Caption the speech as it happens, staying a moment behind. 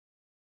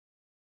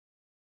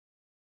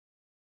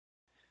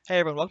Hey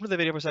everyone, welcome to the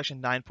video for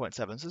section 9.7.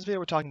 So this video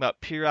we're talking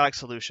about periodic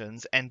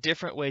solutions and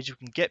different ways you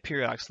can get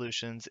periodic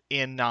solutions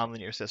in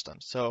nonlinear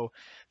systems. So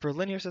for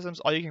linear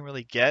systems, all you can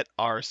really get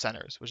are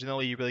centers, which is the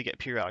only way you really get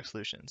periodic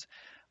solutions.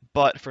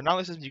 But for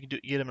nonlinear systems, you can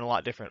get them in a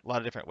lot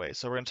of different ways.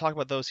 So we're going to talk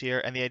about those here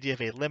and the idea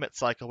of a limit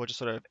cycle, which is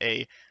sort of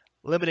a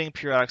limiting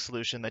periodic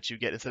solution that you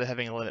get instead of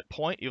having a limit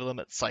point, you have a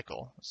limit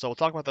cycle. So we'll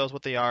talk about those,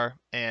 what they are,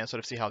 and sort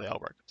of see how they all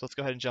work. So let's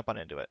go ahead and jump on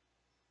into it.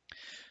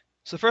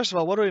 So first of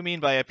all, what do we mean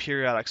by a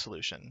periodic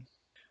solution?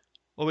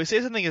 Well, we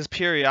say something is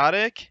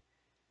periodic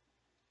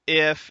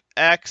if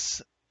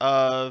x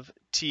of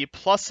t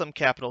plus some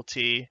capital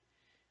T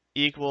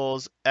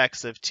equals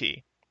x of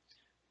t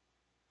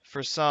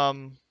for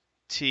some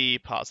t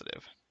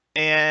positive.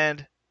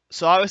 And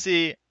so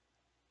obviously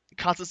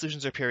constant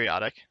solutions are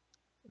periodic.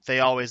 They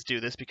always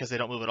do this because they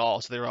don't move at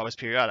all, so they're always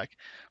periodic.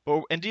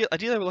 But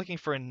ideally we're looking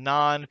for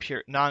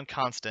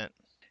non-constant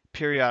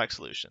periodic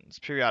solutions.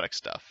 Periodic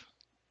stuff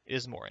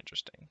is more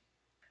interesting.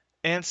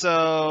 And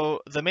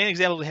so the main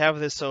examples we have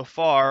of this so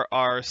far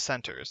are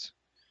centers.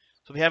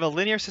 So if we have a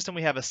linear system,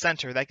 we have a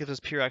center. That gives us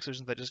periodic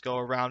solutions that just go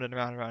around and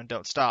around and around and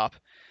don't stop.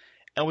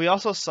 And we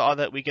also saw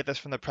that we get this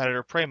from the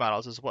predator-prey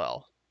models as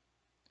well.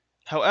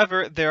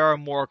 However, there are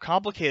more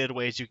complicated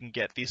ways you can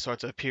get these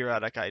sorts of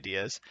periodic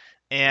ideas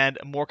and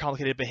more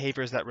complicated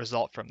behaviors that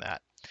result from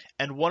that.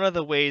 And one of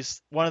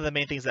the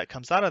main things that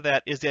comes out of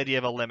that is the idea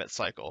of a limit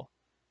cycle.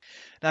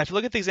 Now, if you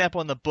look at the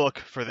example in the book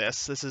for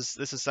this is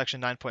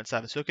section 9.7.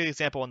 So look at the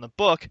example in the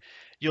book,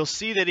 you'll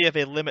see the idea of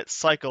a limit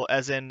cycle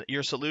as in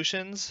your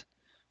solutions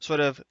sort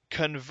of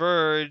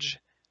converge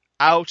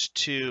out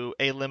to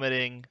a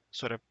limiting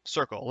sort of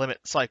circle, limit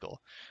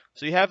cycle.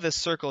 So you have this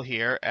circle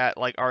here at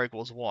like r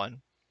equals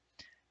 1,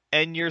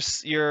 and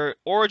your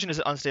origin is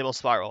an unstable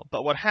spiral.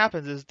 But what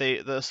happens is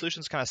the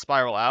solutions kind of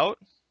spiral out,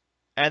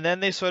 and then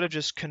they sort of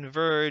just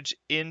converge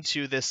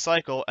into this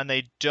cycle, and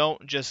they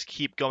don't just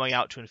keep going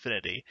out to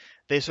infinity.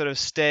 They sort of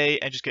stay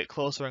and just get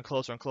closer and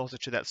closer and closer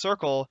to that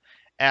circle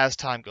as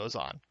time goes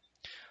on.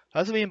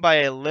 That's what I mean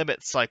by a limit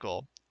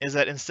cycle, is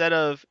that instead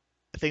of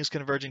things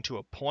converging to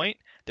a point,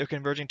 they're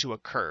converging to a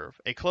curve,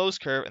 a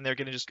closed curve, and they're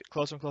going to just get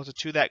closer and closer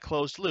to that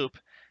closed loop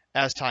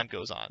as time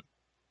goes on.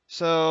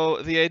 So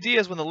the idea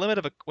is when the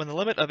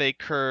limit of a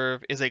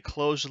curve is a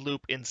closed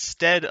loop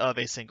instead of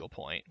a single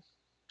point,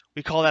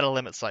 we call that a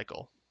limit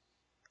cycle.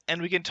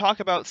 And we can talk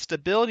about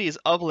stabilities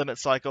of limit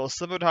cycles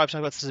similar to how we talk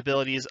about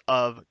stabilities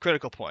of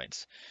critical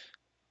points.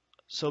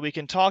 So we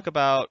can talk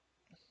about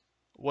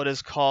what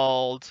is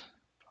called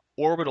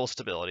orbital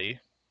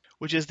stability,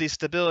 which is the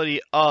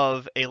stability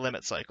of a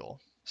limit cycle.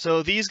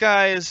 So these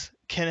guys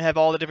can have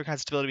all the different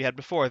kinds of stability we had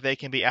before. They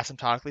can be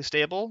asymptotically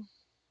stable,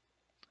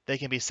 they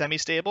can be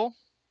semi-stable,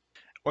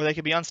 or they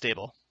can be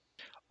unstable.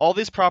 All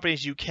these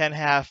properties you can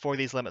have for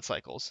these limit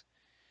cycles,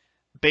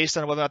 based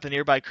on whether or not the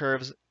nearby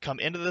curves come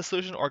into the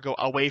solution or go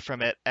away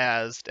from it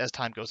as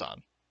time goes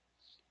on.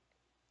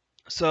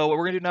 So what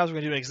we're going to do now is we're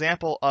going to do an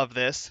example of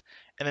this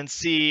and then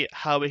see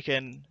how we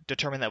can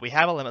determine that we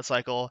have a limit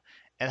cycle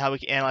and how we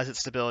can analyze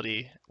its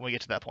stability when we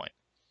get to that point.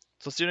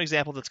 So let's do an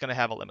example that's going to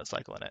have a limit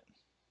cycle in it.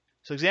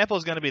 So example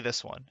is going to be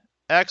this one.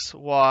 X,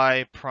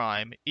 y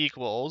prime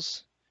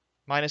equals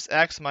minus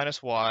x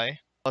minus y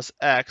plus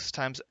x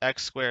times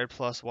x squared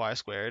plus y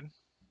squared.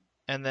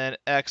 And then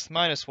x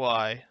minus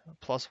y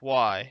plus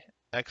y,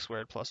 x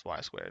squared plus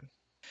y squared.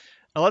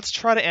 Now let's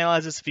try to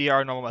analyze this via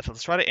our normal method.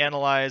 Let's try to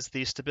analyze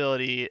the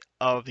stability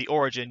of the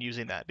origin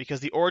using that, because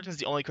the origin is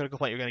the only critical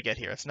point you're going to get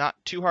here. It's not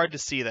too hard to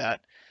see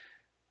that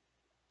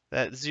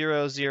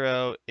 0,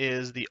 0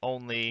 is the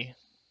only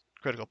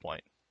critical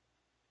point.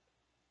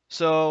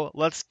 So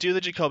let's do the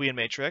Jacobian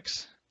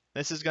matrix.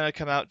 This is going to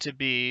come out to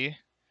be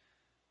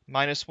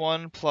minus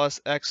 1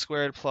 plus x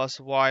squared plus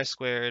y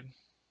squared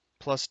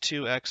plus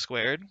 2x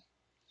squared,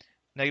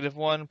 negative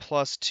 1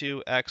 plus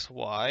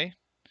 2xy,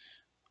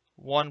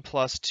 1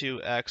 plus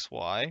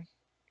 2xy,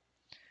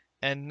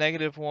 and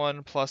negative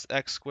 1 plus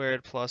x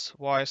squared plus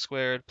y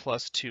squared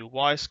plus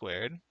 2y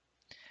squared.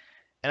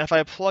 And if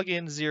I plug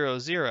in 0,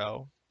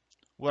 0,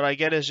 what I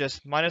get is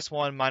just minus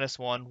 1, minus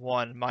 1,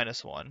 1,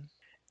 minus 1.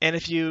 And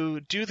if you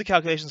do the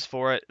calculations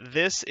for it,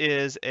 this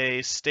is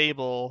a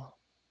stable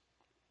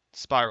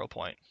spiral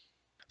point.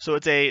 So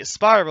it's a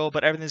spiral,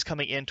 but everything's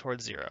coming in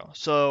towards 0.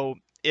 So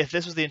if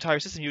this was the entire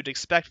system, you would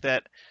expect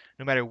that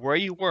no matter where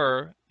you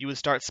were, you would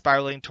start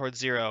spiraling towards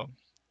 0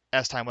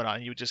 as time went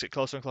on. You would just get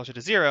closer and closer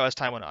to 0 as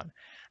time went on.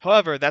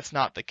 However, that's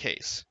not the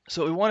case.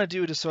 So what we want to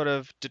do to sort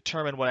of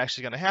determine what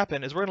actually going to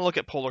happen is we're going to look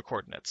at polar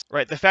coordinates,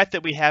 right? The fact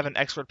that we have an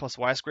x squared plus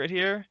y squared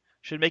here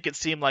should make it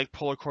seem like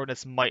polar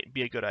coordinates might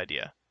be a good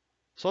idea.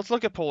 So let's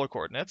look at polar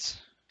coordinates.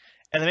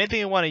 And the main thing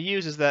we want to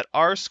use is that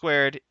r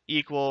squared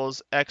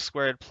equals x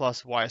squared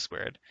plus y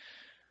squared.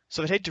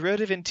 So if I take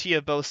derivative in t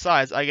of both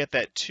sides, I get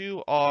that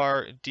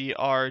 2r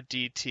dr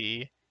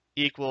dt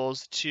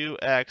equals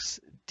 2x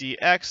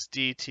dx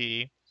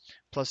dt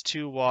plus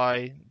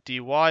 2y dy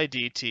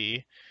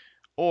dt,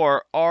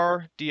 or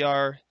r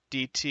dr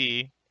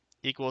dt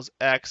equals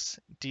x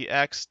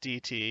dx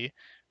dt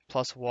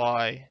plus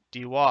y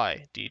dy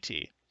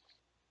dt.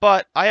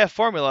 But I have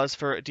formulas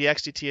for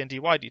dx dt and dy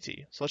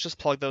dt, so let's just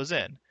plug those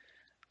in.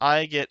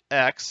 I get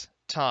x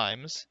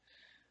times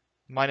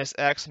minus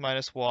x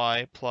minus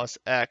y plus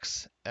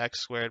x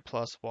squared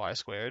plus y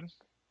squared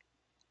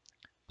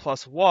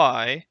plus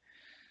y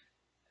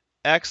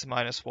x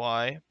minus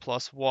y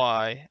plus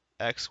y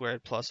x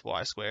squared plus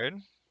y squared.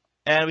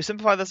 And we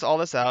simplify all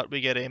this out,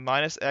 we get a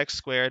minus x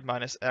squared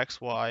minus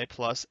xy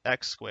plus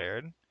x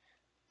squared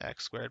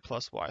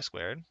plus y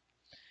squared,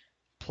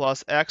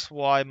 plus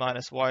xy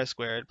minus y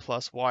squared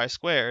plus y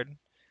squared,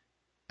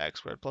 x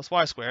squared plus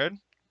y squared.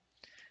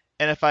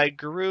 And if I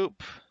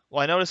group,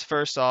 well, I notice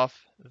first off,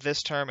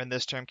 this term and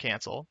this term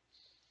cancel.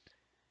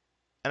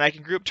 And I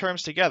can group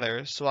terms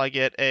together, so I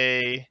get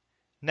a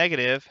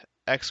negative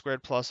x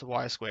squared plus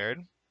y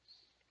squared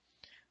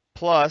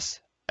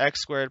plus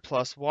x squared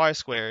plus y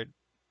squared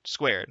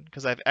squared,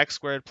 because I have x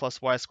squared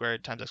plus y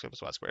squared times x squared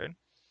plus y squared.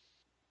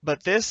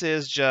 But this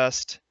is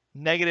just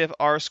negative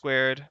r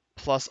squared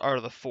plus r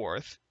to the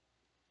fourth,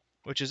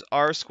 which is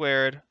r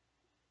squared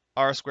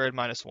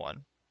minus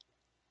 1.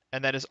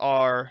 And that is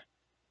r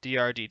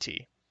dr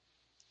dt.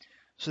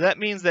 So that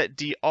means that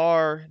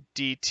dr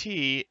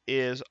dt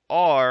is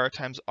r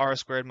times r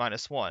squared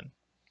minus 1,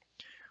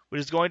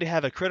 which is going to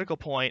have a critical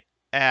point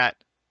at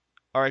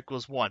r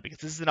equals 1, because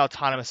this is an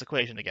autonomous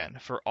equation again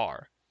for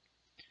r.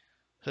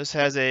 So this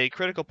has a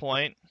critical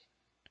point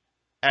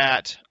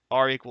at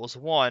r equals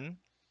 1.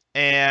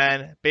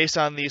 And based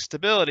on the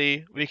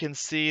stability, we can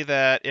see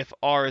that if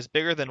r is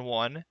bigger than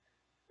 1,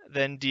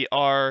 then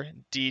dr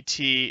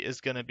dt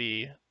is going to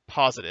be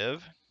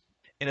positive.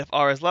 And if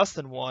r is less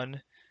than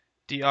 1,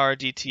 dr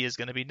dt is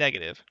going to be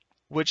negative,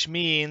 which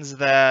means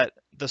that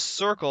the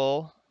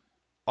circle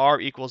r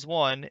equals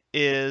 1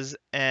 is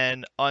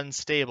an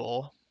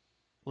unstable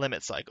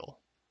limit cycle.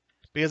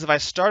 Because if I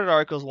start at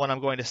r equals 1,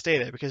 I'm going to stay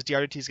there because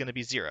dr dt is going to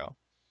be 0.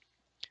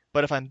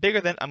 But if I'm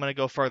bigger than, I'm going to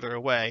go further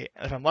away.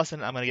 And if I'm less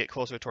than, I'm going to get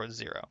closer towards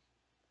 0.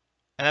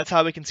 And that's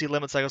how we can see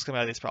limit cycles come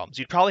out of these problems.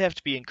 You'd probably have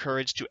to be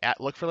encouraged to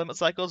look for limit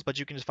cycles, but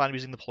you can just find them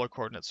using the polar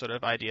coordinate sort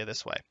of idea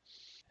this way.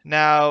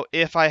 Now,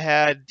 if I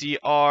had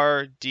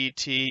dr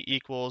dt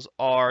equals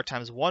r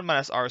times 1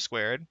 minus r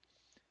squared,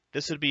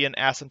 this would be an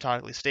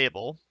asymptotically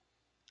stable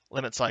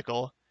limit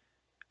cycle.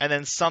 And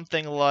then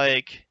something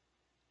like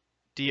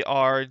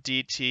dr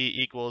dt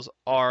equals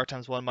r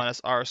times 1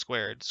 minus r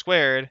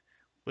squared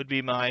would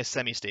be my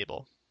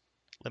semi-stable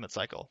limit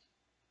cycle.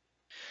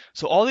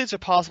 So all these are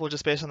possible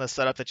just based on the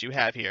setup that you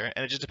have here,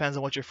 and it just depends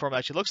on what your form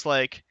actually looks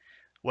like,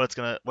 what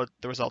the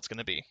result's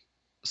gonna be.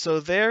 So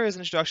there is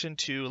an introduction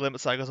to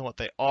limit cycles and what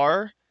they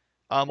are.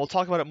 We'll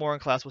talk about it more in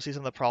class. We'll see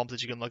some of the problems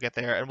that you can look at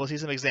there, and we'll see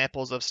some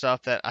examples of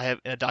stuff that I have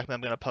in a document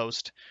I'm going to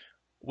post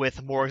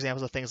with more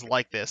examples of things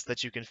like this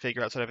that you can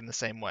figure out sort of in the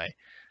same way.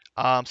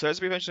 So as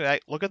we mentioned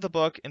tonight, look at the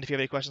book, and if you have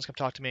any questions, come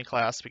talk to me in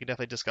class. We can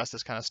definitely discuss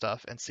this kind of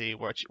stuff and see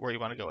where you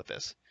want to go with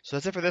this. So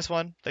that's it for this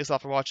one. Thanks a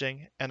lot for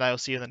watching, and I will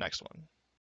see you in the next one.